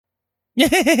You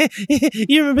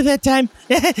remember that time?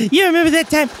 You remember that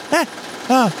time?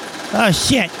 Oh,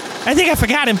 shit. I think I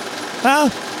forgot him. Oh,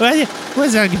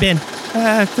 where's that been?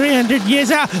 300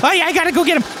 years out. Oh, yeah, I gotta go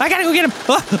get him.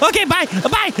 Oh, okay, bye.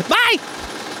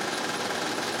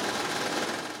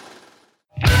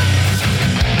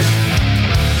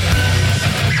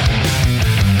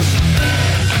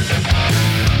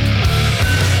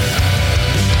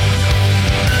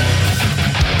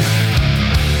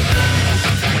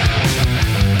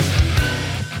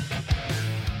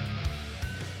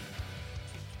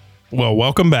 Well,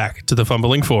 welcome back to the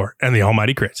Fumbling Four and the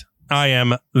Almighty Crit. I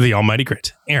am the Almighty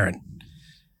Crit, Aaron.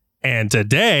 And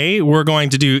today we're going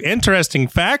to do interesting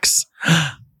facts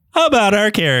about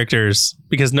our characters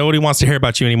because nobody wants to hear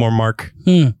about you anymore, Mark.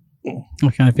 I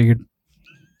kind of figured.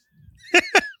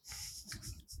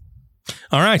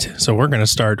 All right, so we're going to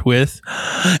start with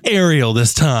Ariel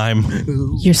this time.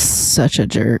 You're such a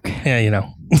jerk. Yeah, you know.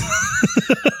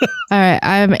 All right,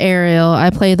 I'm Ariel. I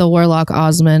play the Warlock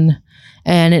Osman.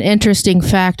 And an interesting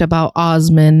fact about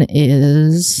Osman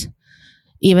is,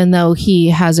 even though he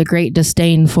has a great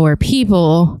disdain for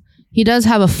people, he does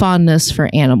have a fondness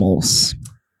for animals.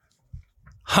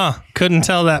 Huh, couldn't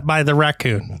tell that by the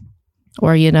raccoon.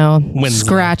 Or,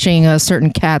 scratching a certain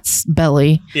cat's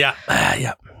belly. Yeah,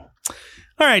 yeah.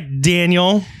 All right,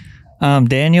 Daniel.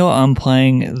 Daniel, I'm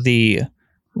playing the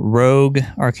rogue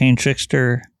arcane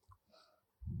trickster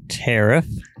Tariff.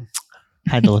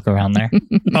 Had to look around there.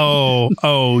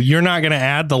 Oh, you're not going to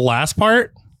add the last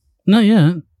part? Not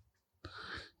yet.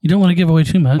 You don't want to give away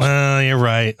too much. You're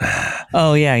right.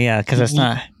 Oh, yeah, because that's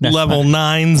level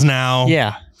 9s now.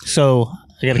 Yeah, so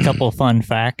I got a couple of fun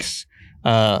facts.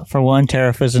 For one,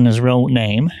 Tariff isn't his real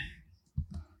name.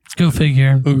 Go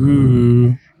figure.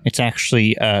 Ooh. It's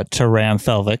actually Taram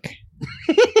Felvik.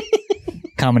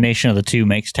 Combination of the two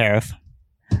makes Tariff.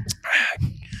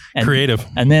 Creative.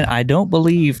 And then I don't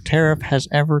believe Tariff has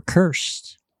ever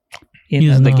cursed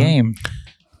in the not. game.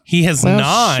 He has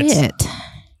not. Shit.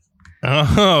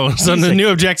 Oh, so the new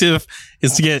objective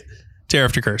is to get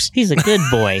Tariff to curse. He's a good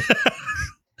boy.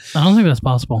 I don't think that's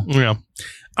possible. Yeah.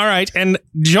 All right. And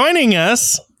joining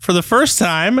us for the first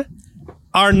time,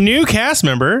 our new cast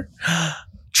member,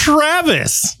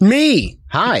 Travis. Me.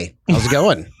 Hi. How's it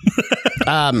going?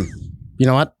 You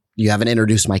know what? You haven't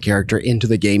introduced my character into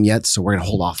the game yet, so we're going to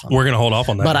hold off on that. We're going to hold off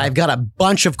on that. But I've got a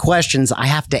bunch of questions I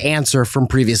have to answer from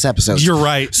previous episodes. You're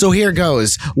right. So here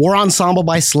goes. War Ensemble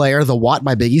by Slayer, The Watt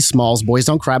by Biggie Smalls, Boys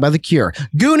Don't Cry by The Cure,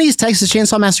 Goonies, Texas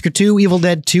Chainsaw Massacre 2, Evil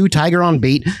Dead 2, Tiger on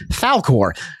Beat,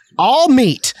 Falcor, All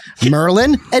Meat,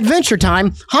 Merlin, Adventure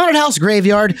Time, Haunted House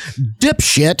Graveyard,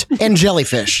 Dipshit, and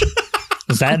Jellyfish.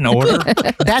 Is that in order?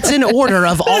 That's in order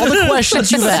of all the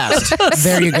questions you've asked.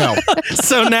 There you go.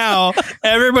 So now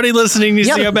everybody listening needs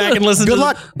to go back and listen. Good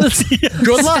luck.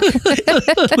 Good luck.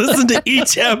 Listen to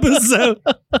each episode.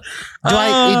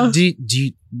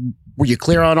 Were you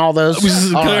clear on all those?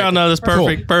 Clear on those.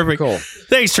 Perfect. Cool. Perfect. Cool.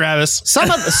 Thanks, Travis. Some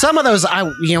of those,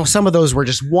 some of those were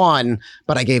just one,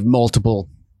 but I gave multiple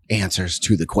answers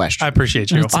to the question. I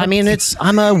appreciate you. I mean,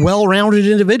 I'm a well-rounded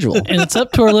individual. And it's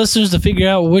up to our listeners to figure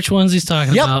out which ones he's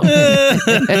talking about.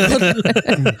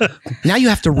 Now you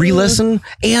have to re-listen,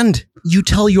 and you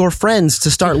tell your friends to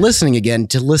start listening again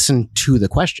to listen to the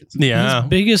questions. Yeah. His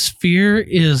biggest fear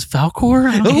is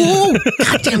Falcor. Oh,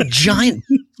 goddamn giant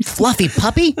fluffy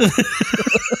puppy.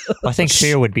 I think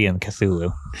fear would be in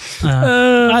Cthulhu.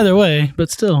 Either way,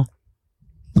 but still.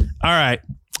 All right.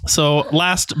 So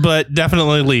last but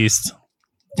definitely least,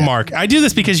 Mark. I do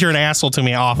this because you're an asshole to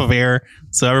me off of air,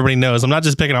 so everybody knows. I'm not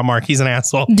just picking on Mark. He's an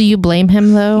asshole. Do you blame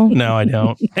him, though? No, I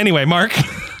don't. Anyway, Mark.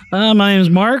 My name is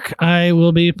Mark. I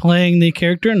will be playing the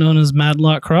character known as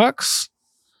Madlock Crocs.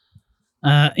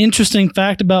 Interesting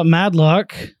fact about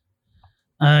Madlock.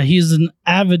 He's an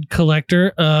avid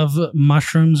collector of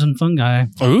mushrooms and fungi.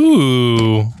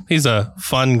 Ooh, he's a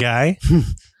fun guy.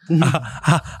 All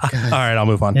right, I'll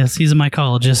move on. Yes, he's a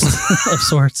mycologist of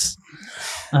sorts.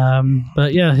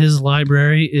 But yeah, his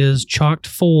library is chocked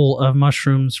full of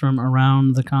mushrooms from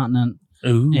around the continent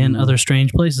and other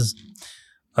strange places.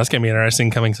 That's going to be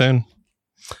interesting coming soon.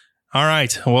 All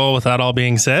right. Well, with that all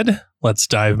being said, let's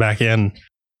dive back in.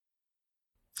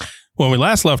 When we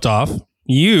last left off,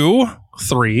 you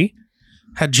three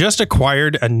had just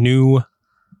acquired a new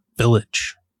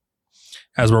village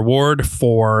as reward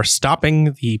for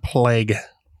stopping the plague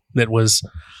that was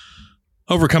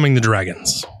overcoming the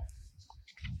dragons.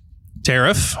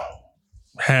 Tariff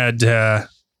had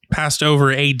passed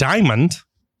over a diamond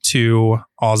to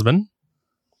Osman,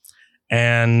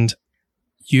 and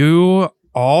you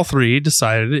all three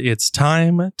decided it's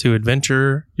time to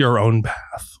adventure your own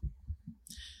path.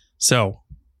 So,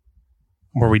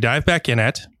 where we dive back in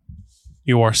at,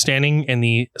 you are standing in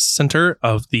the center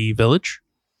of the village.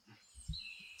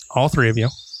 All three of you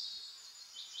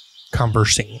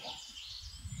conversing.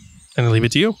 And I leave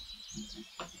it to you.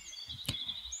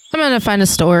 I'm going to find a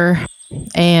store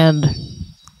and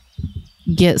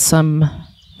get some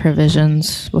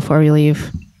provisions before we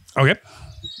leave. Okay.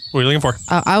 What are you looking for?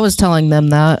 I was telling them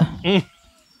that.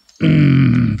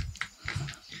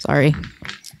 Sorry.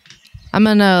 I'm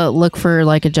going to look for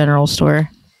like a general store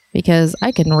because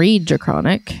I can read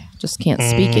Draconic, just can't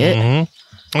speak it.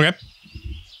 Okay.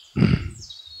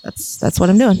 That's what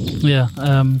I'm doing. Yeah.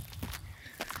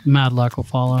 Madlock will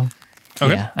follow.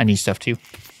 Okay. Yeah, I need stuff too.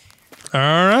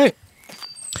 All right.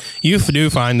 You do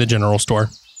find the general store.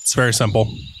 It's very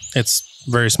simple. It's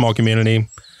a very small community.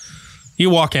 You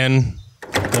walk in,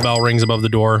 the bell rings above the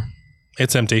door.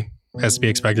 It's empty, as to be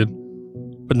expected.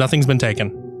 But nothing's been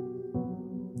taken.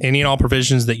 Any and all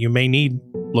provisions that you may need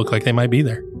look like they might be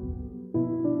there.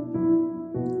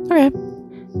 Okay.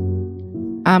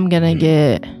 I'm going to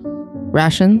get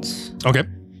rations, Okay.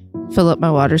 fill up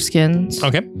my water skins.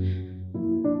 Okay. I'm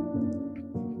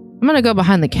going to go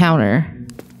behind the counter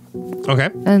Okay.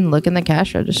 and look in the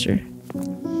cash register.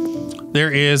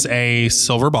 There is a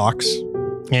silver box.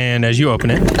 And as you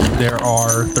open it, there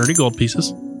are 30 gold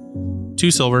pieces,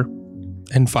 2 silver,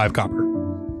 and 5 copper.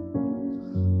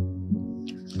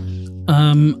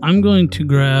 I'm going to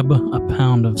grab a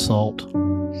pound of salt.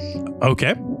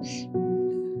 Okay.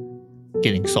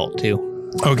 Getting salt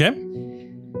too. Okay.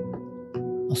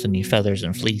 Also need feathers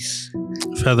and fleece.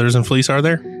 Feathers and fleece are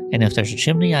there? And if there's a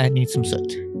chimney, I need some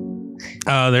soot.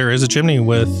 There is a chimney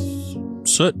with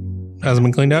soot. Hasn't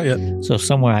been cleaned out yet. So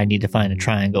somewhere I need to find a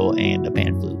triangle and a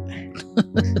pan flute.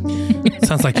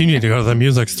 Sounds like you need to go to the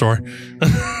music store.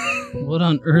 What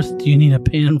on earth do you need a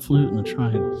pan flute and a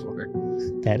triangle for?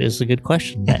 That is a good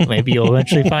question. That maybe you'll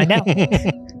eventually find out.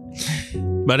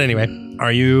 But anyway,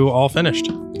 are you all finished?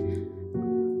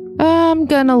 I'm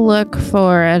going to look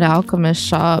for an alchemist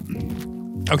shop.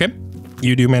 Okay.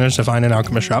 You do manage to find an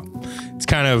alchemist shop. It's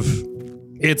kind of,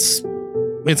 it's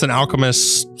an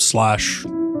alchemist slash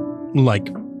like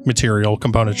material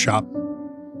component shop.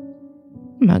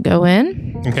 I'm going to go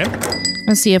in Okay.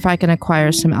 and see if I can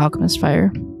acquire some alchemist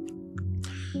fire.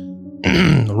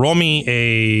 Roll me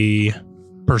a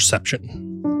perception.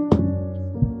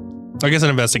 I guess an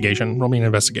investigation. Roll me an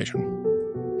investigation.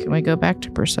 Can we go back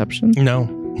to perception? No.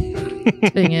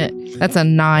 Dang it. That's a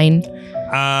 9.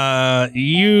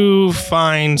 You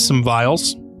find some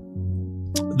vials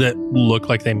that look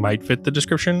like they might fit the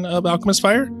description of alchemist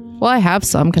fire. Well, I have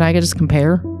some. Can I just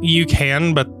compare? You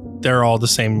can, but they're all the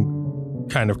same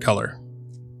kind of color.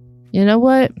 You know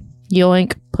what?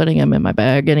 Yoink. Putting them in my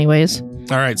bag anyways.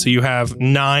 All right, so you have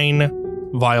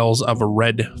 9 vials of a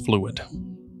red fluid.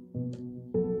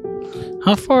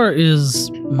 How far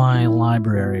is my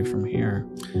library from here?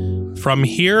 From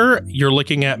here, you're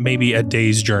looking at maybe a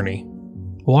day's journey.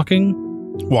 Walking?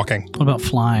 Walking. What about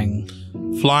flying?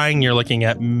 Flying, you're looking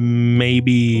at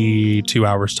maybe 2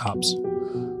 hours tops,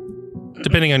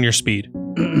 depending on your speed.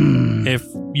 If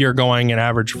you're going an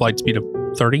average flight speed of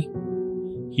 30,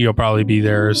 you'll probably be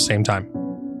there same time.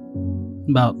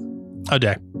 About A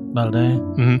day. a day.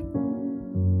 Mm-hmm.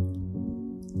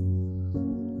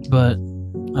 But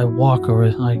I walk over,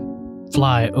 I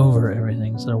fly over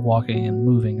everything instead of walking and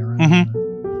moving around.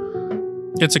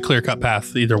 It's a clear-cut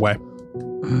path either way.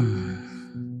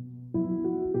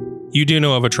 You do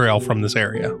know of a trail from this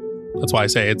area. That's why I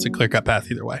say it's a clear-cut path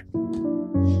either way.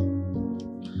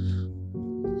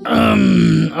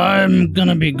 I'm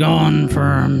gonna be gone for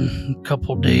a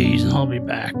couple days and I'll be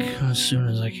back as soon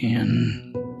as I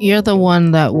can. You're the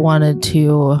one that wanted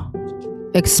to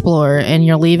explore, and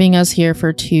you're leaving us here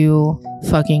for 2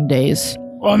 fucking days.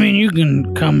 Well, I mean, you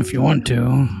can come if you want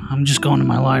to. I'm just going to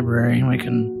my library and we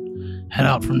can head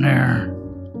out from there.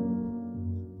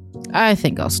 I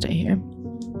think I'll stay here.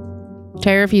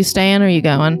 Tara, if you staying or you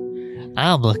going?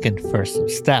 I'm looking for some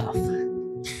stuff.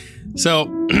 So,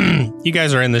 you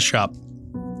guys are in this shop.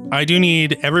 I do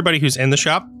need everybody who's in the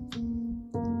shop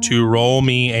to roll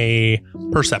me a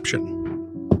perception.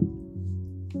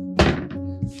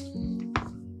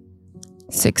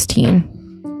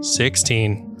 16.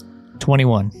 16.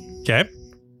 21. Okay.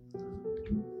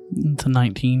 To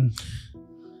 19.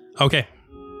 Okay.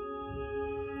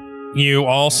 You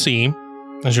all see,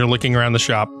 as you're looking around the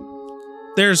shop,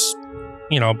 there's,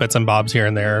 bits and bobs here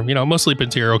and there, mostly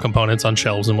material components on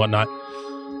shelves and whatnot.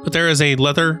 But there is a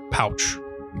leather pouch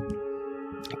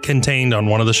contained on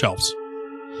one of the shelves.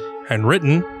 And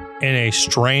written in a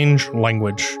strange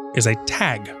language is a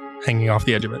tag hanging off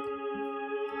the edge of it.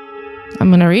 I'm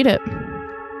going to read it.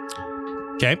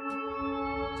 Okay.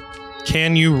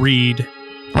 Can you read I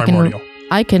can- primordial?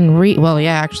 I can read. Well,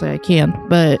 yeah, actually, I can,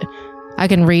 but I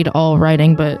can read all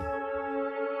writing. But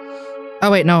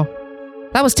oh wait, no,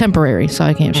 that was temporary, so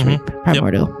I can't read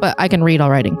primordial. But I can read all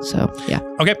writing. So yeah.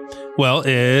 Okay. Well,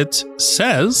 it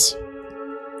says.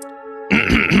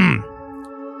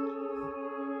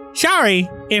 Sorry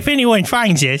if anyone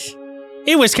finds this.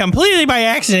 It was completely by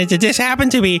accident that this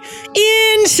happened to be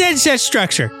in said such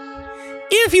structure.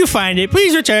 If you find it,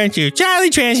 please return to Charlie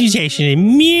Transmutation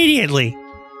immediately.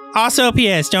 Also,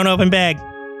 P.S. Don't open bag.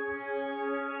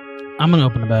 I'm gonna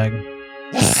open the bag.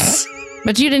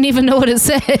 But you didn't even know what it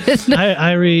said.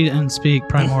 I read and speak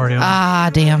primordial.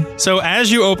 Damn. So as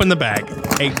you open the bag,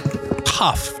 a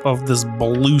puff of this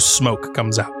blue smoke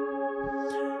comes out.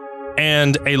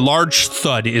 And a large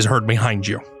thud is heard behind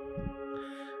you.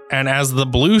 And as the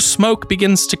blue smoke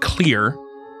begins to clear,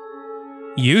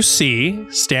 you see,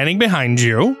 standing behind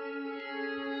you,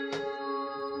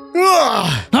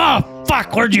 Ugh! Oh,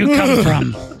 fuck, where'd you come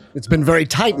from? It's been very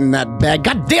tight in that bag.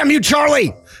 God damn you,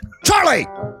 Charlie! Charlie!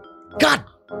 God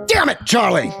damn it,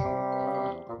 Charlie!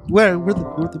 Where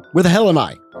the hell am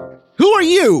I? Who are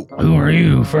you? Who are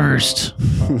you first?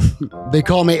 They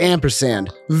call me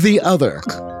Ampersand, the other.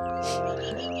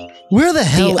 Where the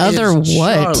hell other is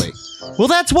what? Charlie? Well,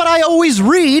 that's what I always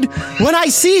read when I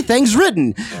see things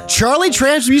written. Charlie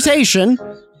Transmutation,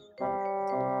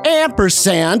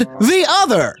 Ampersand, the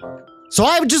other. So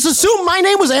I would just assume my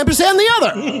name was Ampersand the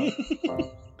other.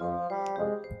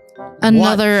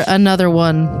 Another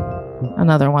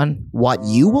one. What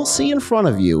you will see in front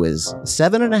of you is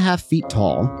 7.5 feet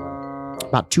tall,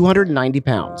 about 290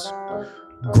 pounds,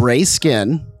 gray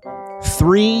skin,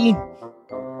 3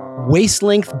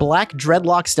 waist-length black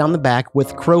dreadlocks down the back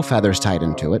with crow feathers tied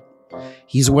into it.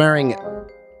 He's wearing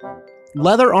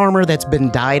leather armor that's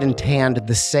been dyed and tanned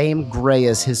the same gray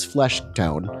as his flesh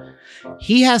tone.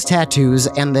 He has tattoos,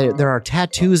 and there are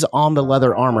tattoos on the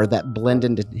leather armor that blend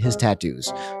into his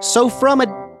tattoos. So from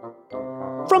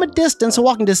a distance, a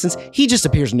walking distance, he just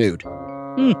appears nude.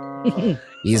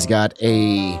 He's got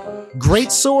a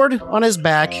great sword on his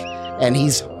back, and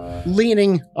he's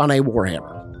leaning on a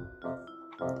warhammer.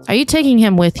 Are you taking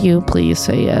him with you? Please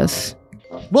say yes.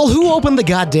 Well, who opened the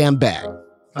goddamn bag?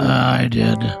 I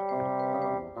did.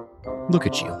 Look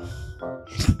at you.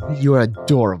 You're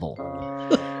adorable.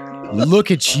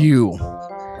 Look at you.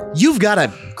 You've got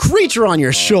a creature on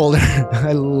your shoulder.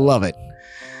 I love it.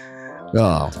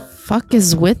 Oh. Fuck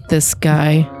is with this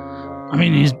guy? I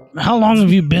mean, how long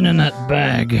have you been in that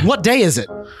bag? What day is it?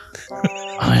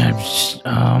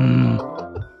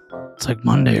 It's like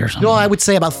Monday or something. No, I would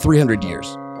say about 300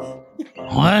 years.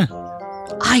 What?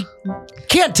 I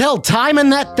can't tell time in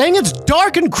that thing. It's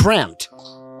dark and cramped.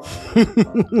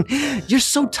 You're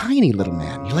so tiny, little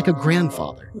man. You're like a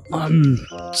grandfather. I'm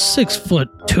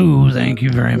 6'2", thank you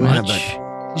very much. Yeah,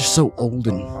 but you're so old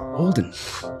and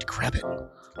decrepit.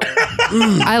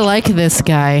 I like this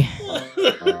guy.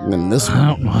 And this I one.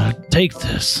 don't want to take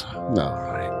this. No,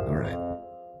 all right.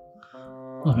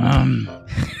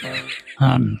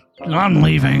 I'm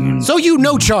leaving. So you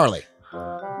know Charlie.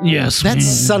 Yes. That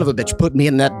son of a bitch put me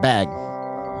in that bag.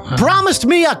 Promised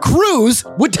me a cruise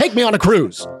would take me on a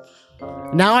cruise.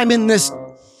 Now I'm in this,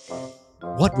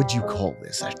 what would you call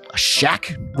this? A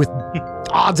shack with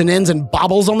odds and ends and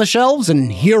baubles on the shelves,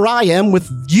 and here I am with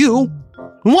you.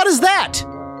 What is that?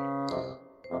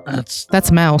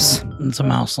 That's mouse. It's a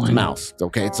mouseling. It's a mouse.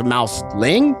 Okay, it's a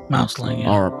mouseling. Mouseling, yeah.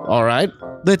 All right.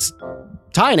 That's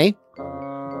tiny,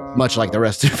 much like the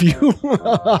rest of you.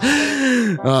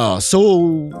 So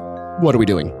what are we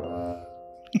doing?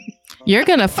 You're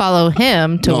gonna follow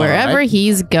him to All wherever right.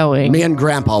 he's going. Me and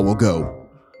Grandpa will go.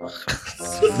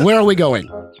 Where are we going?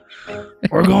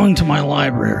 We're going to my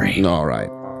library. All right.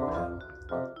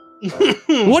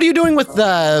 What are you doing with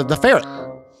the ferret?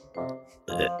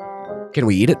 Can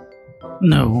we eat it?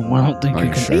 No, I don't think Are you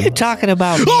you can. sure? What are you talking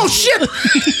about? Oh shit!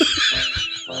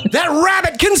 That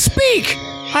rabbit can speak!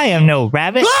 I am no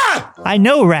rabbit. Ah! I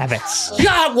know rabbits.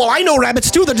 God, well, I know rabbits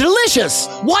too. They're delicious.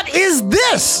 What is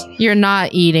this? You're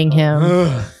not eating him.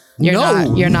 You're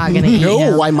not gonna eat him.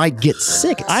 No, I might get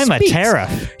sick. It I'm speaks. a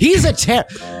tariff. He's a tariff?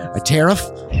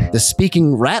 The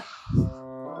speaking rat?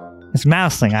 It's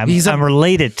Mouseling. He's a- I'm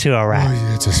related to a rat.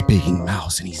 Oh, it's a speaking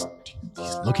mouse, and he's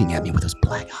looking at me with those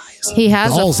black eyes. He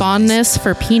has a Doll's fondness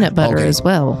for peanut butter Okay. as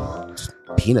well. eyes.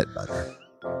 Peanut butter.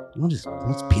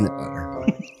 What's peanut butter?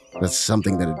 That's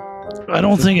something that. I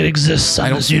don't think it exists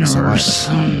in this think so universe.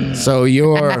 So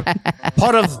you're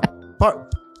part.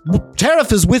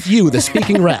 Tariff is with you, the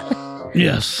speaking rat.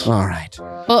 Yes. All right.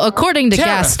 Well, according to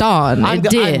Tariff. Gaston, it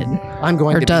did I'm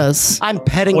going or to. does. I'm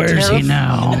petting Where's Tariff. he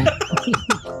now?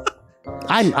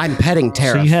 I'm petting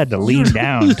Tara. So you had to lean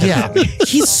down. Yeah,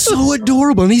 he's so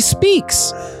adorable, and he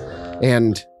speaks.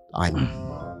 And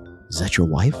is that your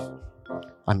wife?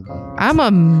 I'm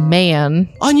a man.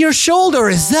 On your shoulder,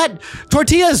 is that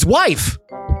Tortilla's wife?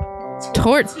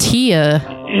 Tortilla.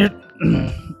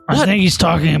 I think he's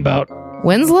talking about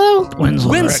Winslow?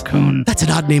 Winslow Raccoon. That's an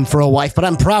odd name for a wife, but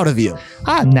I'm proud of you.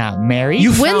 I'm not married.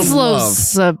 You found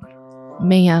Winslow's a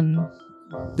man.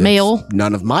 love. Male. It's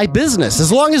none of my business,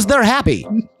 as long as they're happy.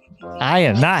 I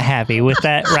am not happy with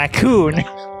that raccoon.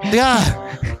 Yeah.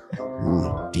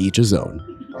 To each his own.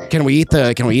 Can we eat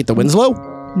the Winslow?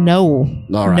 No.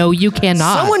 All right. No, you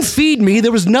cannot. Someone feed me.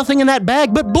 There was nothing in that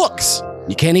bag but books.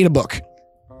 You can't eat a book.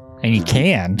 And you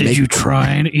can. Did you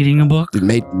try eating a book? It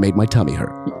made my tummy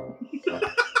hurt.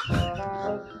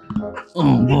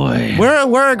 Oh boy.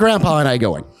 Where are Grandpa and I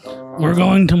going? We're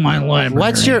going to my library.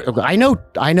 What's your? I know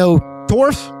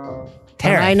Torf.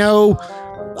 Tara. And I know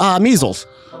measles.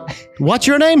 What's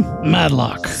your name?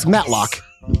 Madlock? It's Matlock.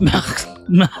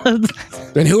 Mad.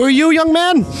 And who are you, young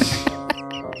man?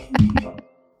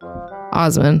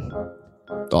 Osmond.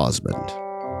 Osmond.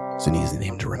 It's an easy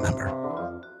name to remember.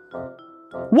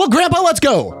 Well, Grandpa, let's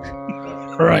go.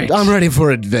 Right. I'm ready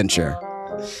for adventure.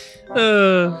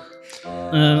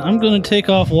 I'm going to take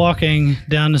off walking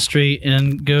down the street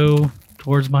and go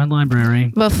towards my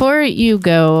library. Before you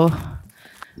go,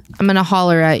 I'm going to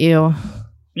holler at you.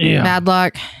 Yeah.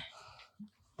 Madlock,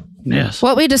 Yes.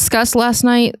 what we discussed last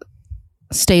night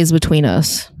stays between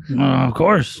us. Of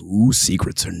course. Ooh,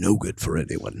 secrets are no good for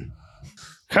anyone.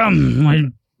 Come. I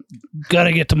got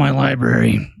to get to my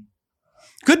library.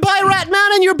 Goodbye,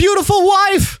 Ratman and your beautiful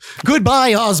wife.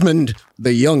 Goodbye, Osmond,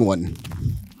 the young one.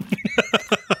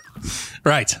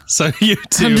 Right. So you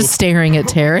two. I'm just staring at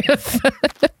Tariff.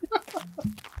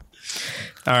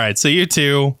 All right. So you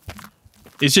two.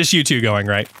 It's just you two going,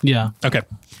 right? Yeah. Okay.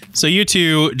 So you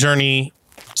two journey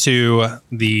to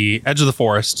the edge of the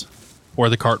forest where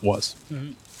the cart was.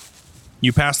 Mm-hmm.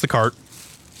 You pass the cart.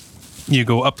 You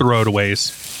go up the road a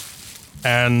ways.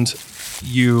 And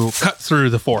you cut through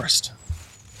the forest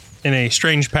in a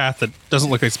strange path that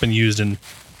doesn't look like it's been used in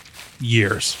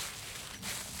years.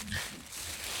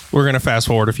 We're going to fast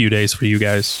forward a few days for you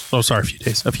guys. Oh, sorry,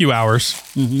 a few hours.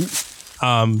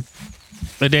 Mm-hmm.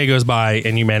 A day goes by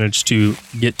and you manage to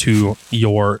get to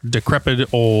your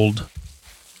decrepit old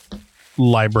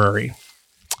library.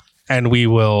 And we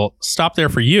will stop there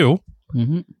for you.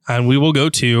 Mm-hmm. And we will go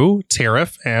to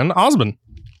Tariff and Osmond.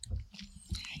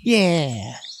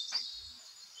 Yeah.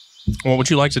 What would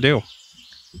you like to do?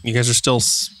 You guys are still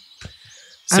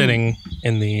sitting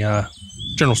in the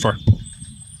general store.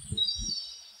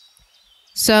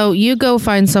 So you go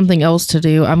find something else to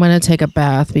do. I'm going to take a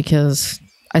bath because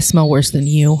I smell worse than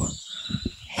you.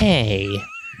 Hey,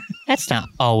 that's not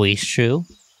always true.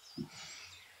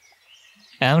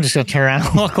 I'm just going to turn around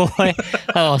and walk away.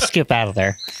 I'll skip out of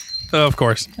there. Of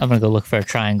course. I'm going to go look for a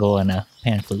triangle and a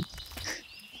pan flute.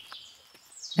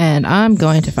 And I'm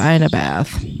going to find a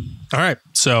bath. All right.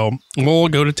 So we'll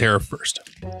go to Tariff first.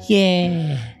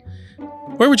 Yeah.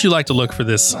 Where would you like to look for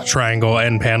this triangle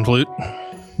and pan flute?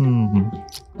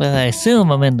 Well, I assume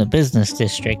I'm in the business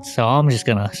district, so I'm just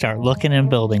going to start looking in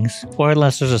buildings. Or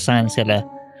unless there's a sign that's got a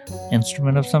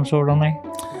instrument of some sort on there.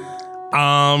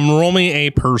 Roll me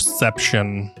a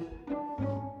perception.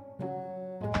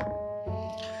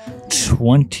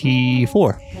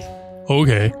 24.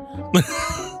 Okay.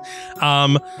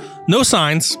 No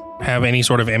signs have any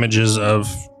sort of images of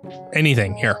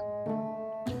anything here.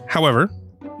 However,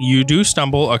 you do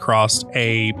stumble across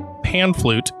a pan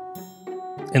flute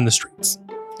in the streets.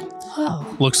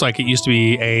 Oh. Looks like it used to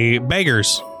be a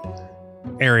beggar's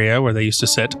area where they used to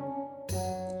sit.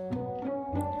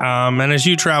 And as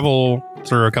you travel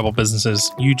through a couple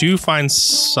businesses, you do find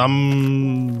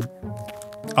some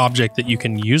object that you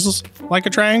can use like a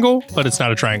triangle, but it's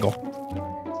not a triangle.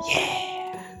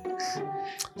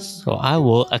 So I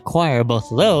will acquire both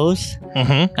of those,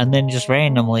 and then just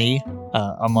randomly,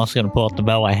 I'm also going to pull out the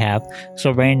bell I have.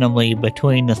 So randomly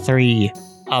between the three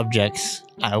objects,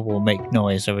 I will make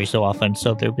noise every so often.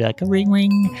 So there'll be like a ring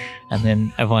ring, and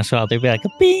then every once in a while there'll be like a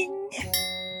bing,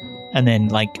 and then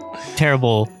like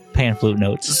terrible pan flute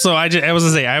notes. So I was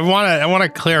gonna say I want to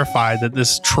clarify that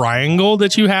this triangle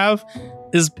that you have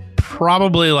is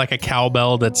probably like a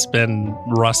cowbell that's been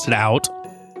rusted out.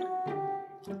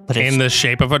 But In the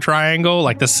shape of a triangle,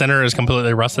 like the center is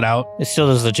completely rusted out. it still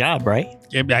does the job, right?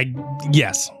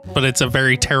 Yes, but it's a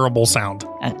very terrible sound.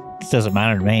 It doesn't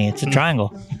matter to me. It's a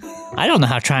triangle. I don't know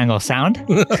how triangles sound.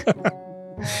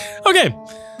 Okay,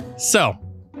 so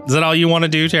is that all you want to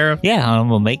do, Tara? Yeah, I'm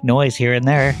gonna make noise here and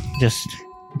there, just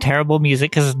terrible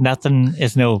music because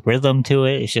there's no rhythm to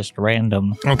it. It's just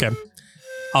random. Okay.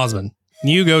 Osmond,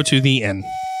 you go to the inn.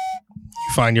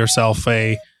 You find yourself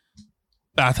a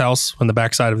bathhouse on the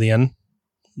backside of the inn.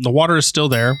 The water is still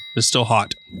there. It's still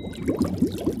hot.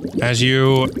 As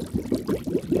you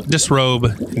disrobe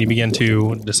and you begin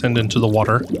to descend into the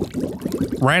water,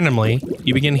 randomly,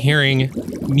 you begin hearing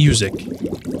music,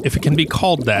 if it can be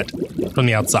called that, from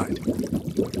the outside.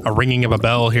 A ringing of a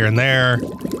bell here and there,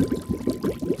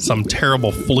 some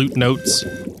terrible flute notes,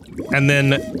 and then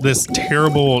this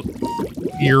terrible,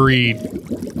 eerie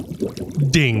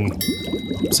ding,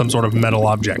 some sort of metal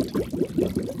object.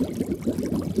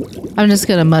 I'm just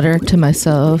going to mutter to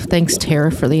myself, thanks,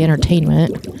 Tara, for the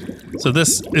entertainment. So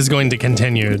this is going to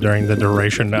continue during the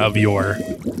duration of your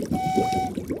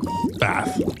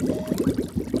bath.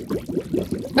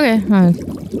 Okay.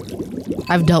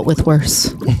 I've dealt with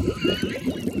worse.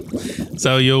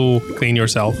 So you'll clean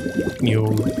yourself.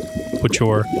 You'll put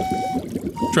your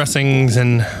dressings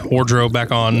and wardrobe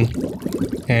back on,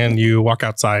 and you walk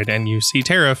outside, and you see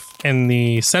Tariff in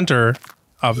the center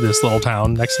of this little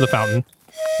town next to the fountain,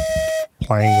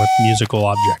 playing with musical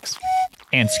objects.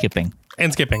 And skipping.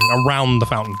 And skipping around the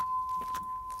fountain.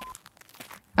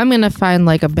 I'm going to find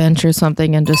like a bench or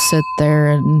something and just sit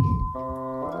there and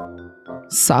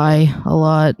sigh a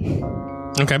lot.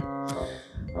 Okay.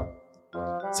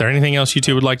 Is there anything else you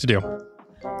two would like to do?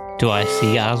 Do I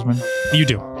see Osmond? You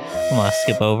do. I'm going to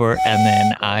skip over, and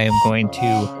then I am going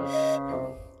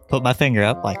to put my finger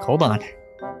up, like, hold on.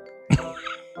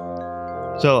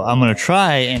 So I'm going to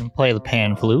try and play the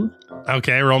pan flute.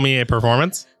 Okay, roll me a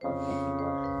performance.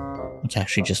 It's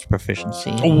actually just a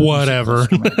proficiency. Whatever.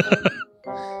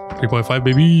 3.5,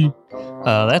 baby.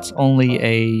 That's only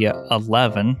a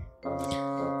 11.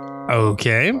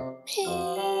 Okay.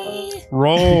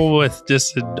 Roll with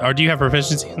or do you have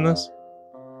proficiency in this?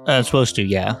 It's supposed to,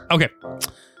 yeah. Okay.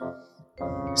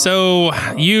 So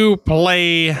you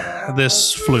play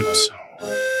this flute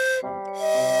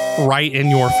right in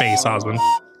your face, Osmond.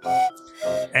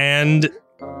 And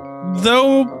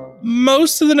though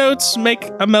most of the notes make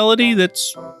a melody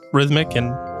that's rhythmic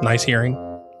and nice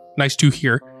to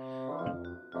hear,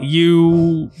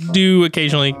 you do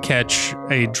occasionally catch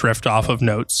a drift off of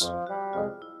notes.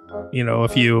 You know, a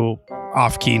few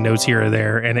off-key notes here or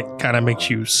there, and it kind of makes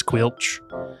you squelch.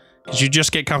 Because you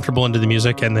just get comfortable into the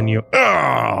music, and then you...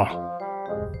 Oh!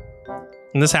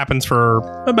 And this happens for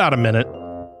about a minute.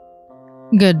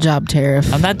 Good job,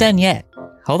 Tariff. I'm not done yet.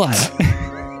 Hold on.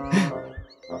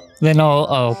 Then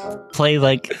I'll play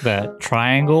like the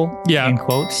triangle in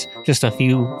quotes, just a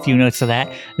few notes of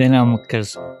that. Then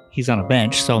because he's on a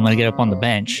bench, so I'm gonna get up on the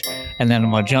bench, and then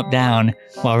I'm gonna jump down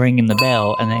while ringing the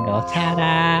bell, and then go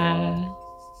ta-da.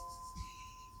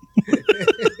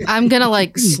 I'm gonna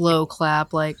like slow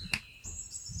clap, like.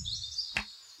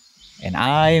 And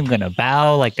I am gonna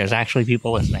bow like there's actually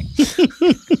people listening.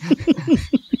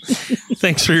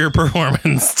 Thanks for your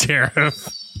performance, Tariff.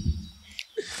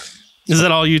 Is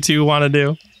that all you two want to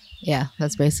do? Yeah,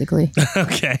 that's basically.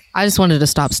 Okay. I just wanted to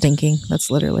stop stinking.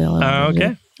 That's literally all I wanted to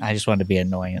do. I just wanted to be an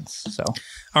annoyance. So.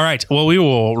 All right. Well, we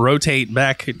will rotate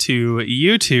back to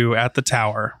you two at the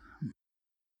tower.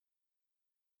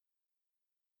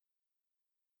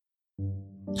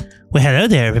 Well, hello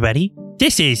there, everybody.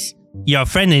 This is your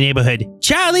friendly neighborhood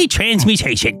Charlie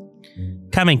Transmutation,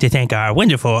 coming to thank our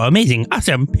wonderful, amazing,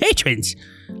 awesome patrons,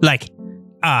 like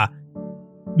our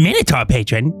Minotaur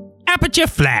patron, Aperture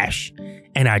Flash,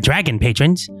 and our dragon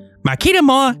patrons, Marquita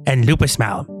Moore and Lupus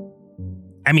Mal.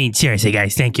 I mean, seriously,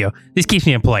 guys, thank you. This keeps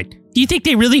me employed. Do you think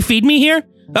they really feed me here?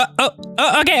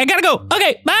 Okay, I gotta go.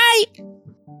 Okay, bye!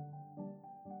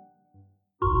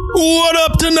 What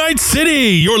up to Night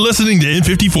City? You're listening to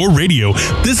N54 Radio.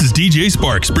 This is DJ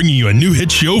Sparks bringing you a new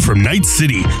hit show from Night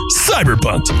City,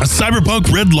 Cyberpunked, a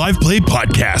cyberpunk red live play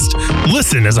podcast.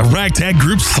 Listen as a ragtag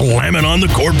group slamming on the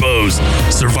corpos,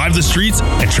 survive the streets,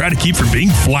 and try to keep from being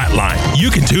flatlined. You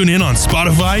can tune in on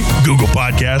Spotify, Google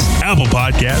Podcasts, Apple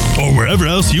Podcasts, or wherever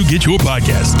else you get your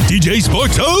podcasts. DJ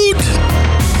Sparks out!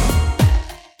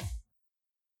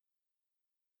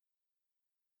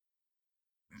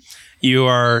 You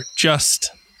are just,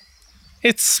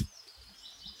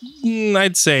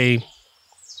 I'd say,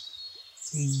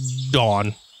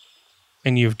 dawn.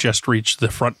 And you've just reached the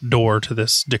front door to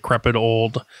this decrepit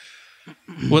old,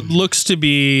 what looks to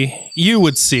be, you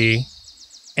would see,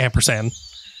 ampersand.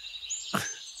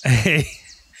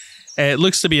 It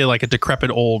looks to be like a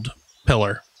decrepit old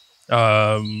pillar.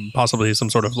 Possibly some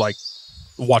sort of like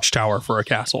watchtower for a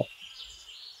castle.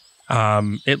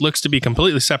 It looks to be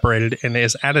completely separated and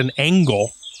is at an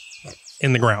angle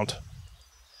in the ground.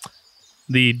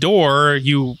 The door,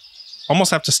 you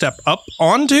almost have to step up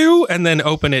onto and then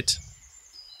open it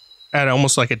at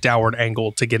almost like a downward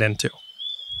angle to get into.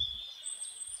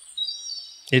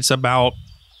 It's about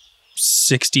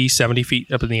 60, 70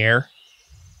 feet up in the air.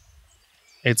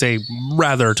 It's a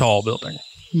rather tall building.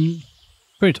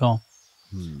 Pretty tall.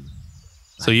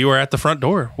 So you are at the front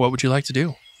door. What would you like to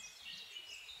do?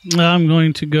 I'm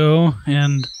going to go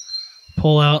and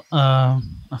pull out a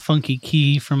funky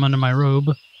key from under my robe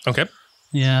Okay.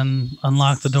 and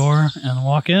unlock the door and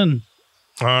walk in.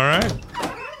 All right.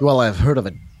 Well, I've heard of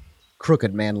a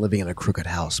crooked man living in a crooked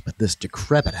house, but this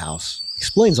decrepit house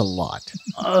explains a lot.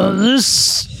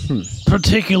 This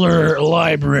particular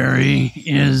library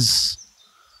is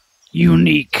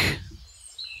unique.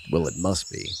 Well, it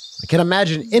must be. I can't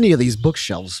imagine any of these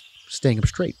bookshelves staying up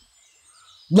straight.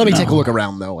 Let me take a look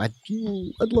around, though. I'd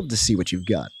love to see what you've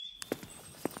got.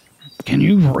 Can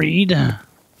you read?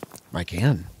 I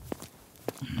can.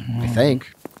 I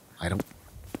think.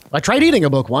 I tried eating a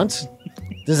book once.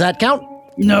 Does that count?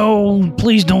 No,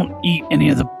 please don't eat any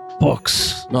of the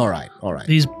books. All right.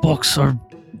 These books are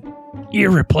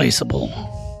irreplaceable.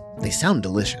 They sound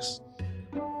delicious.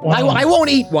 Well, I won't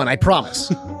eat one, I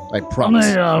promise. I promise.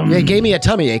 It gave me a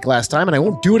tummy ache last time, and I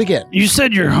won't do it again. You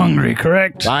said you're hungry,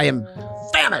 correct? I am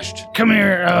famished. Come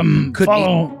here,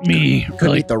 follow me Couldn't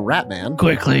really eat the rat man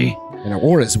quickly.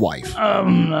 or his wife.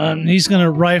 He's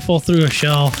gonna rifle through a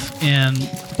shelf and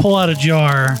pull out a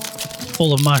jar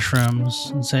full of mushrooms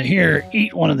and say, "Here,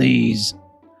 eat one of these.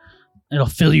 It'll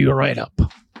fill you right up."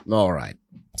 All right.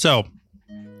 So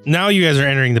now you guys are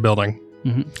entering the building.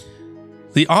 Mhm.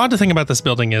 The odd thing about this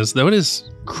building is, though it is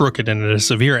crooked and at a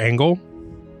severe angle,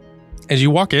 as you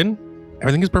walk in,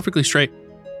 everything is perfectly straight.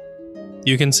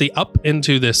 You can see up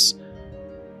into this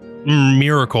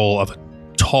miracle of a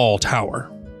tall tower.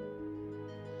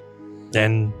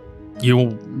 And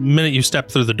minute you step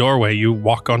through the doorway, you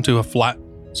walk onto a flat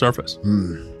surface.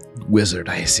 Wizard,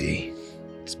 I see.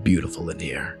 It's beautiful in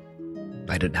here.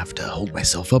 I didn't have to hold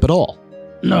myself up at all.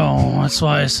 No, that's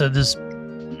why I said this.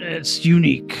 It's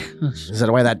unique. Is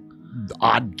that why that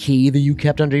odd key that you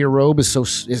kept under your robe is so...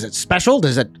 Is it special?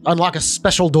 Does it unlock a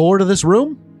special door to this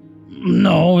room?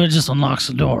 No, it just unlocks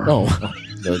the door. Oh,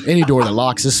 any door that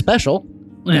locks is special.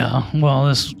 Yeah, well,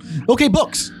 this... Okay,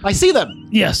 books. I see them.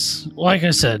 Yes, like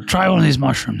I said, try one of these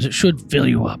mushrooms. It should fill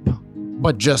you up.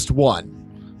 But just one.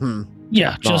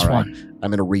 Yeah, just All right. one.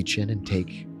 I'm going to reach in and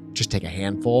take a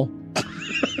handful.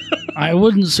 I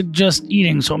wouldn't suggest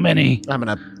eating so many. I'm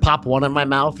going to pop one in my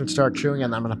mouth and start chewing,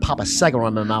 and I'm going to pop a second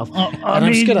one in my mouth. I'm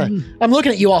I'm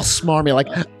looking at you all smarmy like,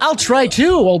 I'll try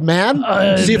too, old man.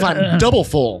 See if I'm double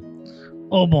full.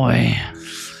 Oh boy.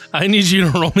 I need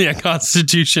you to roll me a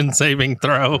Constitution saving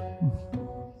throw.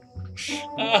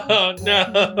 Oh, no.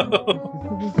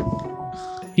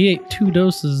 He ate 2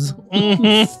 doses.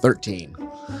 13.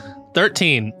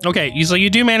 13. Okay, so you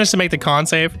do manage to make the con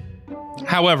save.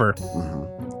 However,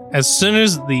 as soon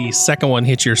as the second one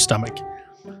hits your stomach,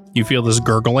 you feel this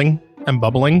gurgling and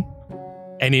bubbling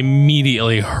and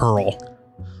immediately hurl.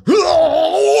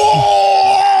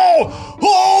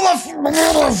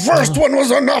 The first one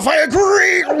was enough, I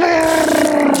agree.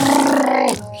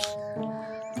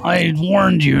 I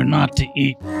warned you not to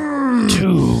eat 2.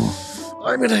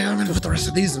 I'm gonna put the rest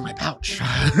of these in my pouch.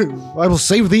 I will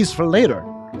save these for later.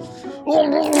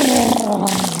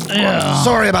 Yeah.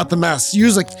 Sorry about the mess.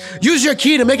 Use your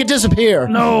key to make it disappear.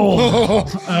 No.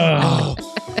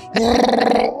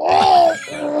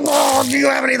 Do you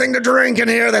have anything to drink in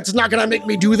here that's not gonna make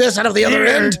me do this out of the other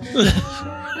end?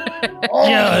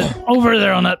 Yeah, over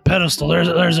there on that pedestal,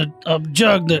 there's a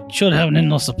jug that should have an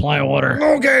endless supply of water.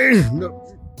 Okay.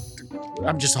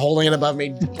 I'm just holding it above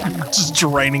me. Just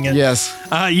draining it. Yes.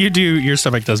 Your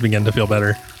stomach does begin to feel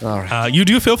better. All right. You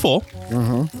do feel full,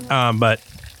 but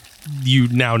you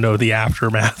now know the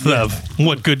aftermath of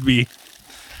what could be.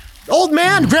 Old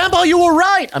man, Grandpa, you were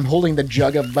right. I'm holding the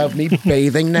jug above me,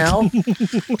 bathing now.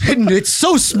 And it's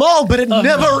so small, but it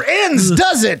never ends,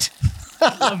 does it?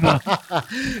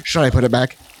 Should I put it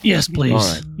back? Yes, please. All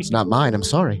right. It's not mine. I'm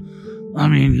sorry. I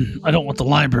mean, I don't want the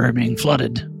library being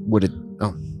flooded. Would it?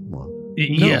 Oh, well.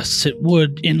 Yes, it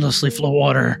would endlessly flow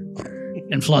water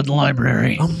and flood the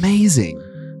library. Amazing.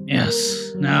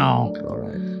 Yes. Now, All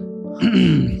right.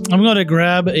 I'm going to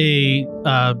grab a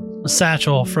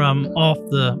satchel from off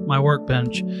my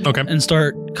workbench Okay. and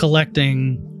start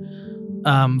collecting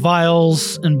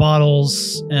vials and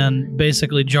bottles and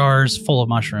basically jars full of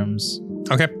mushrooms.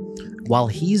 Okay. While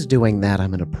he's doing that, I'm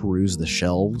going to peruse the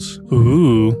shelves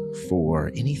Ooh.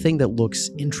 for anything that looks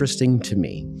interesting to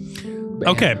me.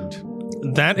 Okay.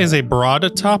 That is a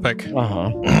broad topic.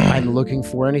 I'm looking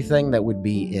for anything that would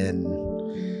be in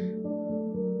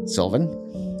Sylvan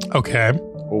Okay.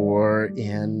 or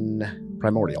in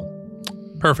Primordial.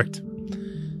 Perfect.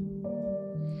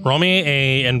 Roll me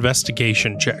a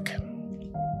investigation check.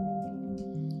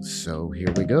 So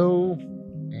here we go.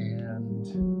 And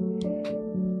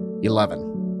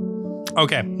 11.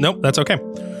 Okay. Nope, that's okay.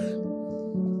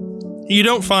 You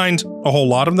don't find a whole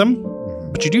lot of them,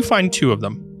 but you do find 2 of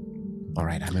them. All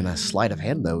right, I'm going to sleight of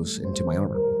hand those into my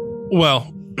armor.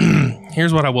 Well,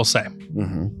 here's what I will say.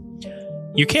 Mm-hmm.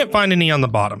 You can't find any on the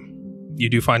bottom. You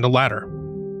do find a ladder.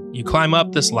 You climb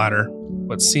up this ladder,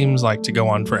 what seems like to go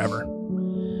on forever.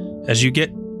 As you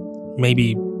get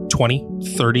maybe 20,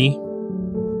 30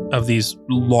 of these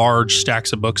large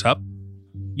stacks of books up,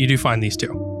 you do find these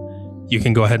 2. You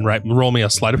can go ahead and roll me a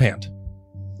sleight of hand.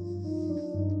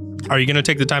 Are you going to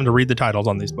take the time to read the titles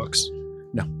on these books?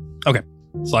 No. Okay.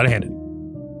 Sleight of hand.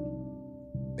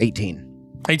 18.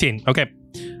 18. Okay.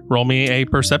 Roll me a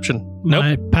perception. Nope.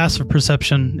 My passive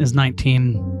perception is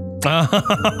 19. So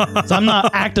I'm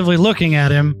not actively looking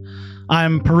at him.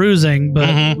 I'm perusing,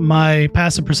 but my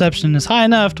passive perception is high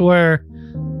enough to where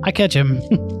I catch him.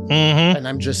 And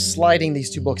I'm just sliding these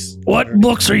 2 books. What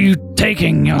books are you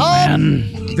taking, young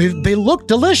man? They look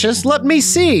delicious. Let me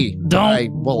see. Don't. I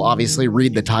will obviously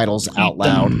read the titles out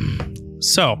loud.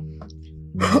 So,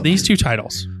 these 2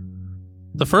 titles.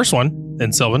 The first one,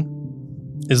 in Sylvan,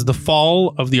 is The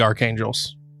Fall of the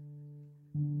Archangels.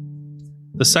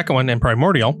 The second one, in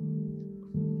Primordial,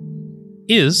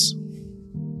 is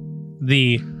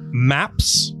The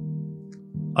Maps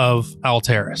of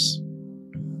Alteris.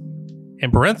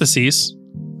 In parentheses,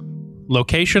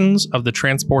 Locations of the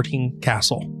Transporting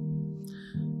Castle.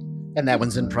 And that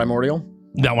one's in Primordial?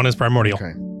 That one is Primordial.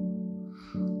 Okay.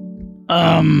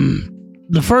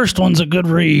 The first one's a good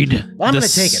read. Well, I'm going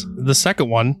to take it. The second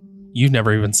one, you've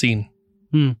never even seen.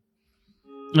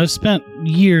 I've spent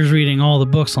years reading all the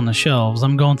books on the shelves.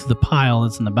 I'm going through the pile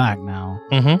that's in the back now.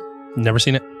 Never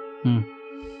seen it.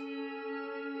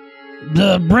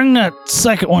 Bring that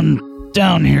second one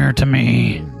down here to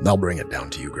me. I'll bring it down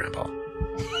to you, Grandpa.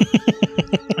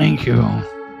 Thank you.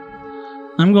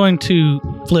 I'm going to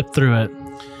flip through it.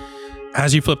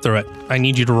 As you flip through it, I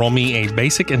need you to roll me a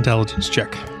basic intelligence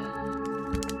check.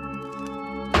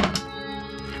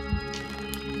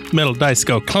 Middle dice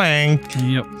go clang.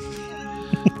 Yep.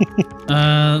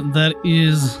 That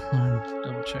is...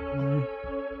 double check my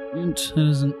int. That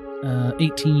is an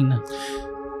 18.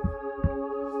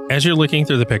 As you're looking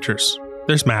through the pictures,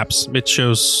 there's maps. It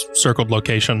shows circled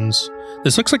locations.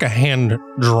 This looks like a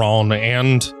hand-drawn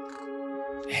and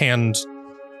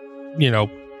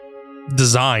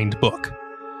designed book.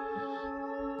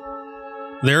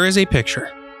 There is a picture,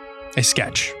 a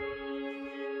sketch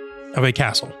of a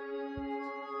castle,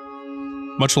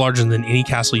 much larger than any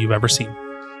castle you've ever seen.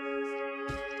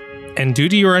 And due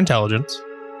to your intelligence,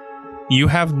 you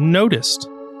have noticed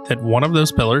that one of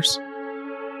those pillars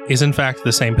is in fact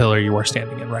the same pillar you are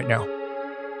standing in right now.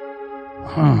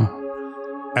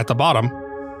 At the bottom,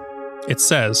 it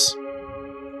says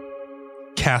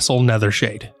Castle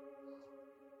Nethershade.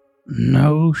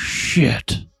 No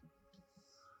shit.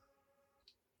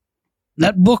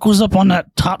 That book was up on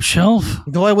that top shelf?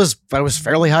 Though I was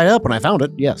fairly high up when I found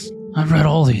it, yes. I've read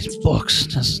all these books.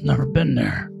 Just never been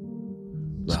there.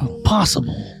 It's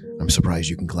impossible. I'm surprised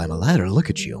you can climb a ladder. Look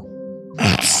at you.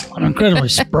 I'm incredibly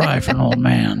spry for an old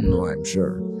man. Oh, I'm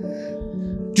sure.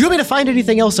 Do you want me to find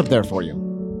anything else up there for you?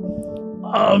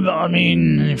 I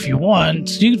mean, if you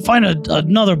want, you can find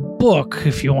another book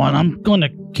if you want. I'm going to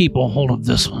keep a hold of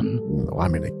this one. No,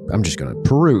 I'm just going to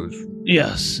peruse.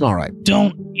 Yes. All right.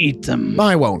 Don't eat them.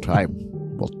 I won't.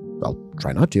 I'll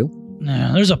try not to.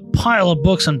 Yeah, there's a pile of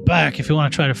books in back if you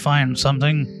want to try to find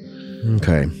something.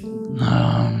 Okay.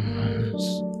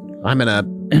 I'm going to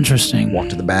interesting. Walk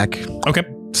to the back. Okay.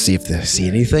 See if they see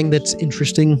anything that's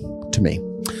interesting to me.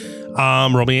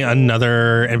 Roll me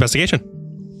another investigation.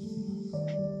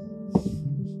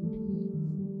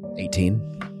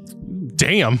 18.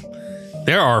 Damn.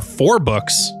 There are 4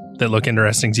 books that look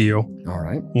interesting to you. All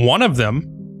right. One of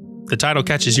them, the title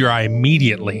catches your eye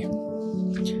immediately,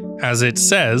 as it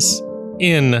says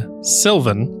in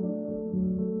Sylvan,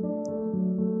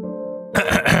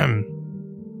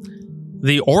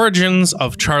 The Origins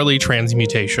of Charlie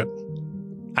Transmutation,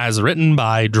 as written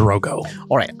by Drogo.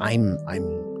 All right, I'm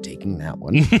taking that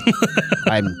one.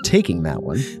 I'm taking that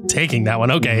one. Taking that one.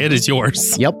 Okay, it is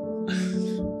yours. Yep.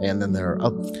 And then there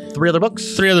are 3 other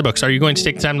books. 3 other books. Are you going to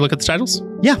take the time to look at the titles?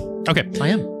 Yeah. Okay. I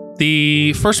am.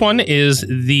 The first one is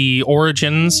The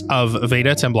Origins of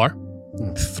Veda Templar.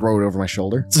 Throw it over my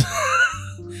shoulder.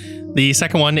 The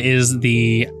second one is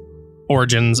The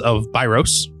Origins of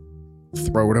Byros.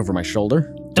 Throw it over my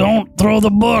shoulder. Don't throw the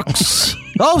books.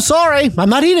 Oh, sorry. I'm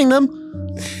not eating them.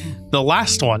 The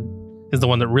last one is the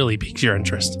one that really piques your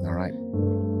interest. All right.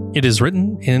 It is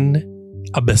written in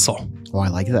Abyssal. Oh, I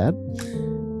like that.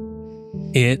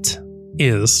 It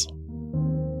is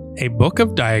a book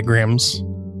of diagrams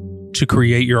to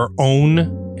create your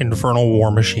own infernal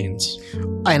war machines.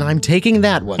 And I'm taking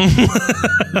that one.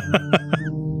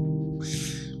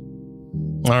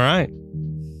 All right.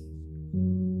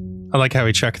 I like how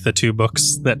he checked the 2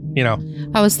 books that,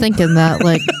 I was thinking that,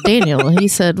 like Daniel, he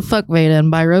said, fuck Veda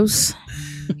and Byros.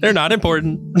 they're not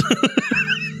important.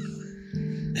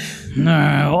 All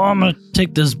right, well, I'm going to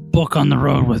take this book on the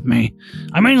road with me.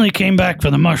 I mainly came back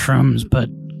for the mushrooms, but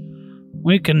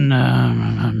we can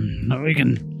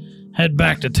head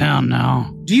back to town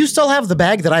now. Do you still have the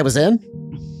bag that I was in?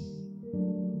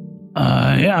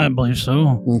 Yeah, I believe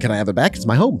so. Can I have it back? It's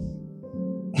my home.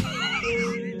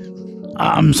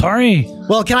 I'm sorry.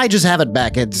 Well, can I just have it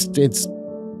back? It's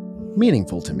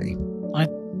meaningful to me. I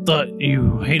thought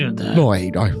you hated that. No,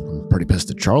 I'm pretty pissed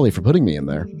at Charlie for putting me in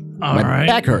there. All my right.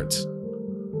 back hurts.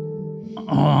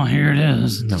 Oh, here it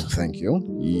is. No, thank you.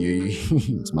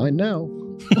 It's mine now.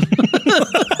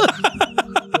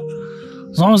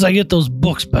 As long as I get those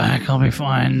books back, I'll be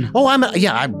fine. Oh,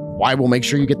 I will make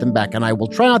sure you get them back, and I will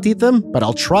try not to eat them, but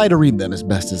I'll try to read them as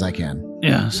best as I can.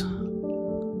 Yes.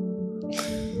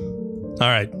 All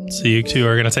right. So you 2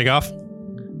 are going to take off?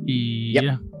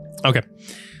 Yeah. Okay.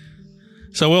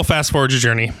 So we'll fast forward your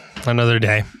journey another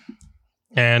day.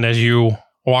 And as you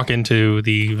walk into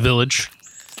the village,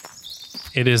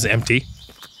 it is empty.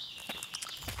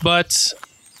 But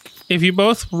if you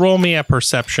both roll me a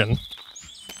perception.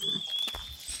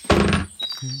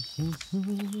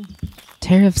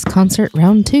 Tariffs concert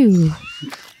round 2.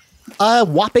 A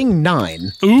whopping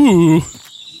 9. Ooh.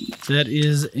 That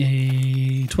is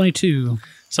a 22.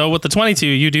 So with the 22,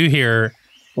 you do hear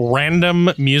random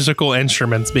musical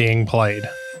instruments being played.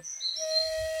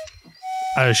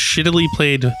 A shittily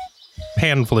played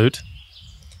pan flute.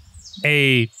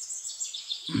 A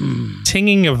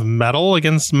tinging of metal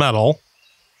against metal.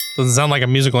 Doesn't sound like a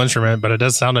musical instrument, but it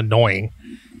does sound annoying.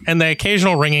 And the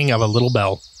occasional ringing of a little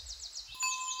bell.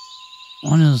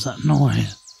 What is that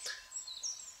noise?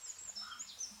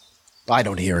 I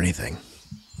don't hear anything.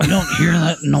 You don't hear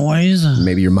that noise?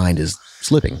 Maybe your mind is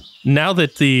slipping. Now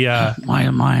that the My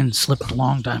mind slipped a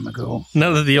long time ago.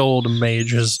 now that the old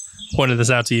mage has pointed this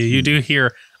out to you, you do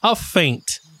hear a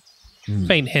faint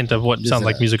hint of what Just sounds a-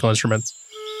 like musical instruments.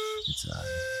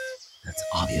 That's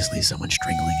obviously someone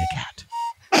strangling a cat.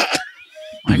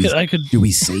 I could. Do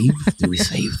we save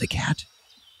the cat?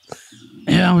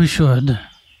 Yeah, we should.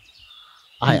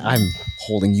 I'm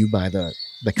holding you by the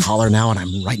collar now, and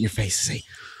I'm right in your face. Say,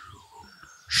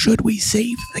 should we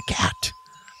save the cat?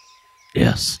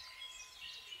 Yes.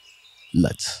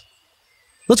 Let's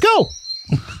go.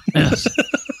 Yes.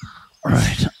 All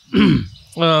right.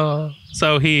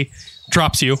 So he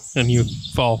drops you, and you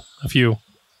fall a few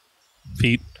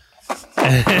feet,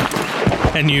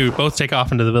 and you both take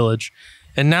off into the village.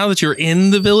 And now that you're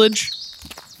in the village,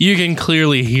 you can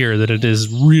clearly hear that it is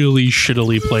really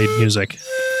shittily played music.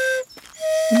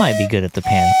 I might be good at the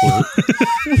pan flute.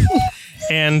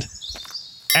 And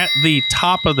at the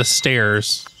top of the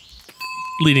stairs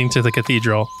leading to the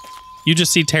cathedral, you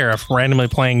just see Tariff randomly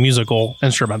playing musical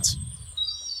instruments.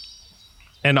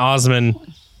 And Osmond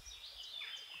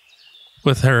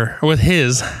with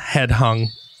his head hung,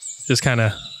 just kind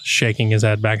of shaking his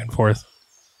head back and forth.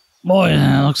 Boy,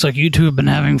 looks like you two have been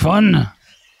having fun.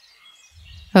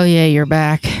 Oh, yeah, you're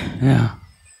back. Yeah.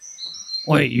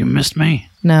 Wait, you missed me?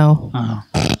 No. Oh.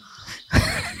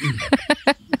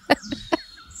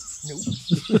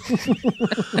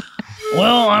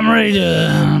 Well, I'm ready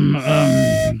to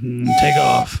take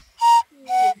off.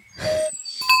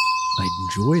 I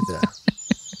enjoy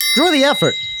the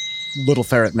effort, little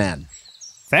ferret man.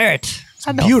 Ferret.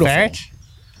 I know beautiful. ferret.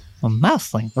 A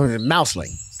mouseling. Oh,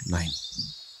 mouseling.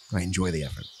 I enjoy the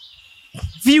effort.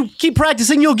 If you keep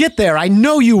practicing, you'll get there. I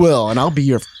know you will, and I'll be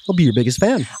your biggest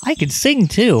fan. I can sing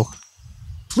too.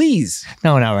 Please.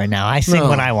 No, not right now. I sing No.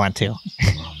 when I want to.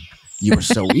 You were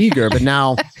so eager, but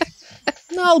now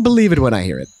I'll believe it when I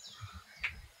hear it.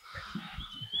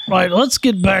 Right, let's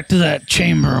get back to that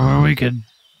chamber where we could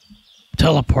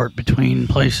teleport between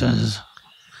places.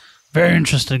 Very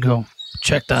interested to go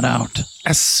check that out.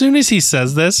 As soon as he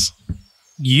says this,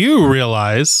 you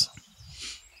realize,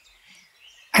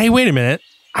 hey, wait a minute.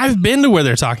 I've been to where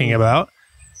they're talking about.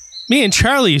 Me and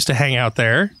Charlie used to hang out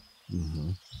there.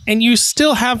 And you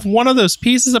still have one of those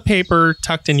pieces of paper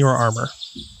tucked in your armor.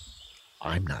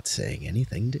 I'm not saying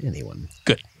anything to anyone.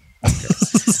 Good.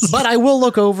 But I will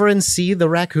look over and see the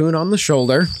raccoon on the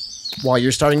shoulder while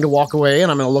you're starting to walk away,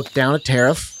 and I'm going to look down at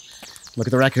Tariff, look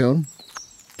at the raccoon,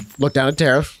 look down at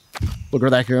Tariff, look at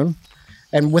the raccoon,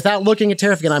 and without looking at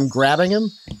Tariff again, I'm grabbing him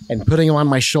and putting him on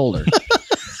my shoulder.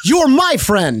 You're my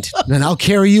friend, and I'll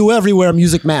carry you everywhere,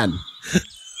 Music Man.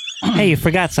 Hey, you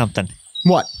forgot something.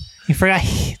 What? You forgot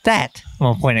that. I'm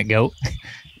going to point at Goat.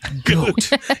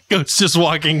 Goat. Goat's just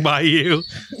walking by you.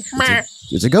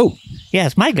 It's a goat. Yeah,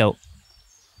 it's my goat.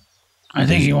 I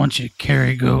think he wants you to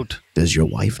carry Goat. Does your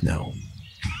wife know?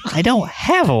 I don't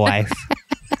have a wife.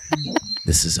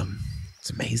 This is it's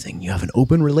amazing. You have an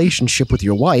open relationship with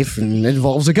your wife, and it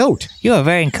involves a goat. You are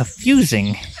very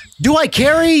confusing. Do I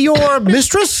carry your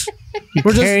mistress? You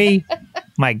carry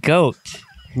my goat.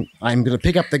 I'm going to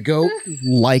pick up the goat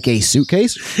like a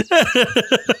suitcase.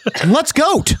 Let's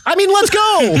goat. I mean, let's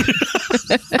go.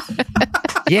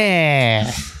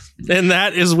 Yeah. And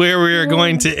that is where we are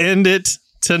going to end it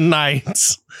tonight.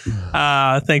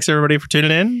 Thanks everybody for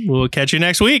tuning in. We'll catch you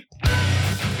next week.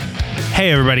 Hey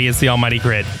everybody, it's the Almighty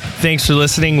Grid. Thanks for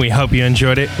listening. We hope you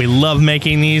enjoyed it. We love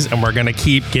making these and we're going to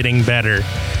keep getting better.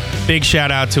 Big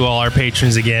shout out to all our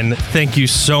patrons again. Thank you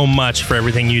so much for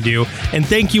everything you do. And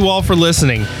thank you all for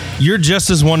listening. You're just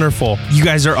as wonderful. You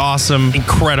guys are awesome,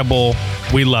 incredible.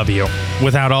 We love you.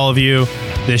 Without all of you,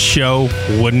 this show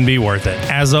wouldn't be worth it.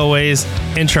 As always,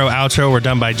 intro, outro were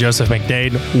done by Joseph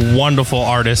McDade. Wonderful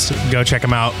artist. Go check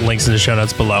him out. Links in the show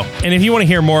notes below. And if you want to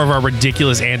hear more of our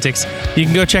ridiculous antics, you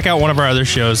can go check out one of our other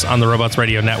shows on the Robots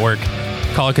Radio Network,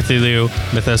 Call of Cthulhu,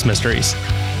 Mythos Mysteries,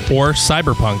 or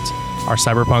Cyberpunked, our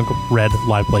Cyberpunk Red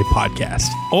Live Play podcast.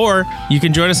 Or you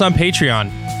can join us on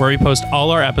Patreon, where we post all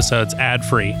our episodes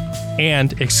ad-free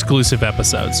and exclusive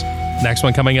episodes. Next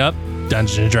one coming up,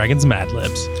 Dungeons & Dragons Mad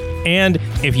Libs. And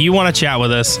if you want to chat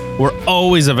with us, we're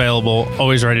always available,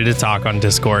 always ready to talk on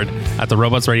Discord at the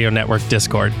Robots Radio Network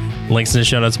Discord. Links in the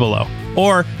show notes below.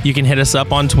 Or you can hit us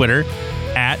up on Twitter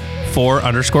at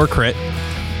 4_crit.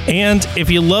 And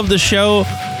if you love the show,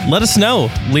 let us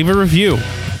know. Leave a review.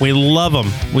 We love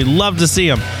them. We love to see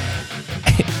them.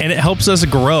 And it helps us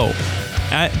grow.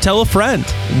 Tell a friend.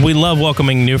 We love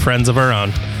welcoming new friends of our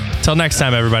own. Till next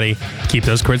time, everybody, keep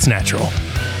those crits natural.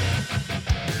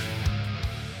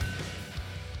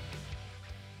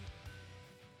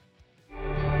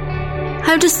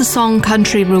 How does the song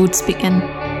Country Roads begin?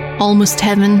 Almost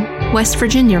heaven, West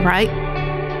Virginia, right?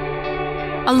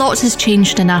 A lot has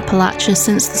changed in Appalachia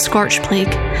since the Scorch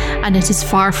Plague, and it is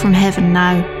far from heaven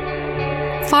now.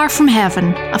 Far from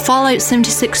Heaven, a Fallout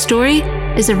 76 story,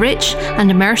 is a rich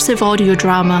and immersive audio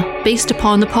drama based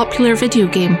upon the popular video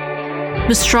game.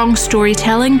 With strong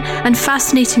storytelling and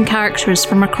fascinating characters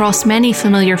from across many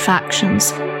familiar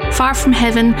factions, Far From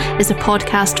Heaven is a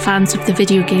podcast fans of the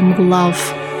video game will love.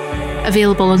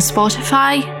 Available on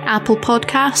Spotify, Apple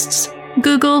Podcasts,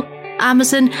 Google,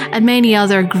 Amazon, and many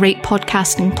other great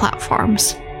podcasting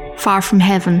platforms. Far From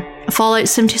Heaven, a Fallout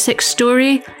 76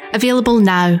 story, available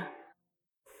now.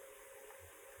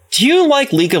 Do you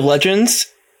like League of Legends?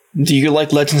 Do you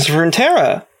like Legends of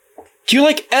Runeterra? Do you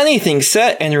like anything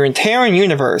set in the Runeterran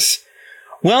universe?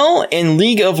 Well, in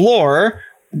League of Lore,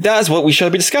 that is what we shall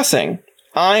be discussing.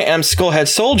 I am Skullhead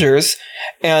Soldiers,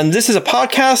 and this is a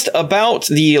podcast about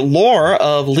the lore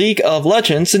of League of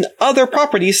Legends and other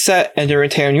properties set in the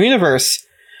Runeterran universe.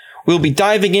 We'll be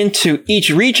diving into each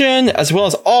region, as well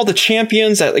as all the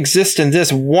champions that exist in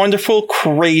this wonderful,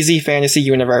 crazy fantasy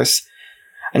universe.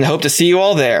 And I hope to see you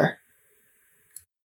all there.